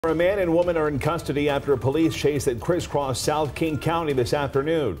A man and woman are in custody after a police chase that crisscrossed South King County this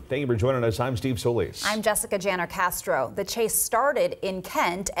afternoon. Thank you for joining us. I'm Steve Solis. I'm Jessica Janner Castro. The chase started in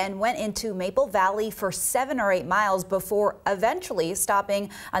Kent and went into Maple Valley for 7 or 8 miles before eventually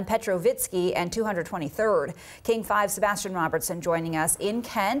stopping on Petrovitsky and 223rd. King 5 Sebastian Robertson joining us in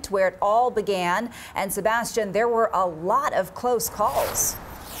Kent, where it all began. And Sebastian, there were a lot of close calls.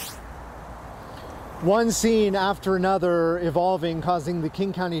 One scene after another evolving, causing the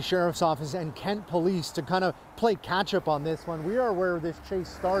King County Sheriff's Office and Kent Police to kind of play catch up on this one. We are where this chase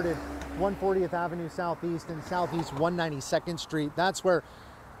started, 140th Avenue Southeast and Southeast 192nd Street. That's where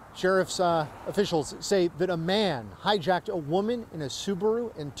sheriff's officials say that a man hijacked a woman in a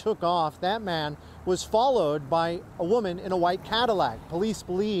Subaru and took off. That man was followed by a woman in a white Cadillac. Police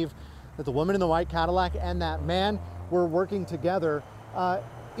believe that the woman in the white Cadillac and that man were working together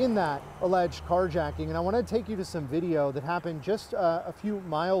in that alleged carjacking. And I want to take you to some video that happened just a few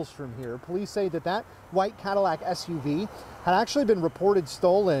miles from here. Police say that that white Cadillac SUV had actually been reported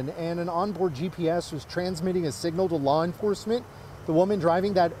stolen, and an onboard GPS was transmitting a signal to law enforcement. The woman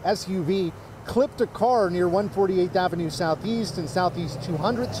driving that SUV clipped a car near 148th Avenue Southeast and Southeast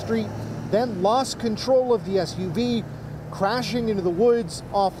 200th Street, then lost control of the SUV, crashing into the woods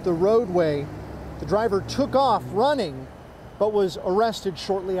off the roadway. The driver took off running, but was arrested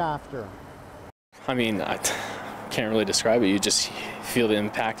shortly after. I mean, I can't really describe it. You just feel the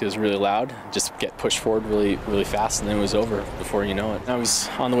impact. It was really loud. Just get pushed forward really fast, and then it was over before you know it. I was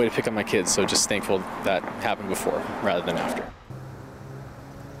on the way to pick up my kids, so just thankful that happened before rather than after.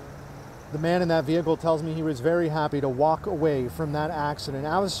 The man in that vehicle tells me he was very happy to walk away from that accident.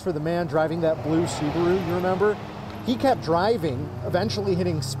 As for the man driving that blue Subaru, you remember? He kept driving, eventually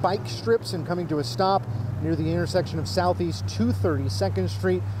hitting spike strips and coming to a stop near the intersection of Southeast 232nd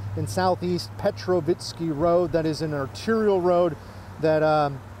Street and Southeast Petrovitsky Road. That is an arterial road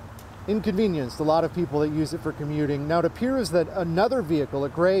that inconvenienced a lot of people that use it for commuting. Now, it appears that another vehicle, a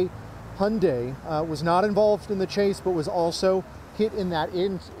gray Hyundai, was not involved in the chase, but was also hit in that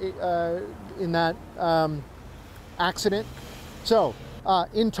accident. So,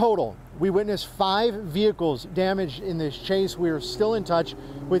 in total, we witnessed 5 vehicles damaged in this chase. We are still in touch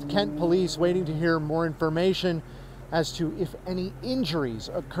with Kent Police, waiting to hear more information as to if any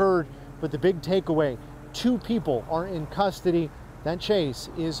injuries occurred. But the big takeaway, 2 people are in custody. That chase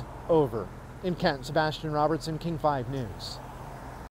is over. In Kent, Sebastian Robertson, King 5 News.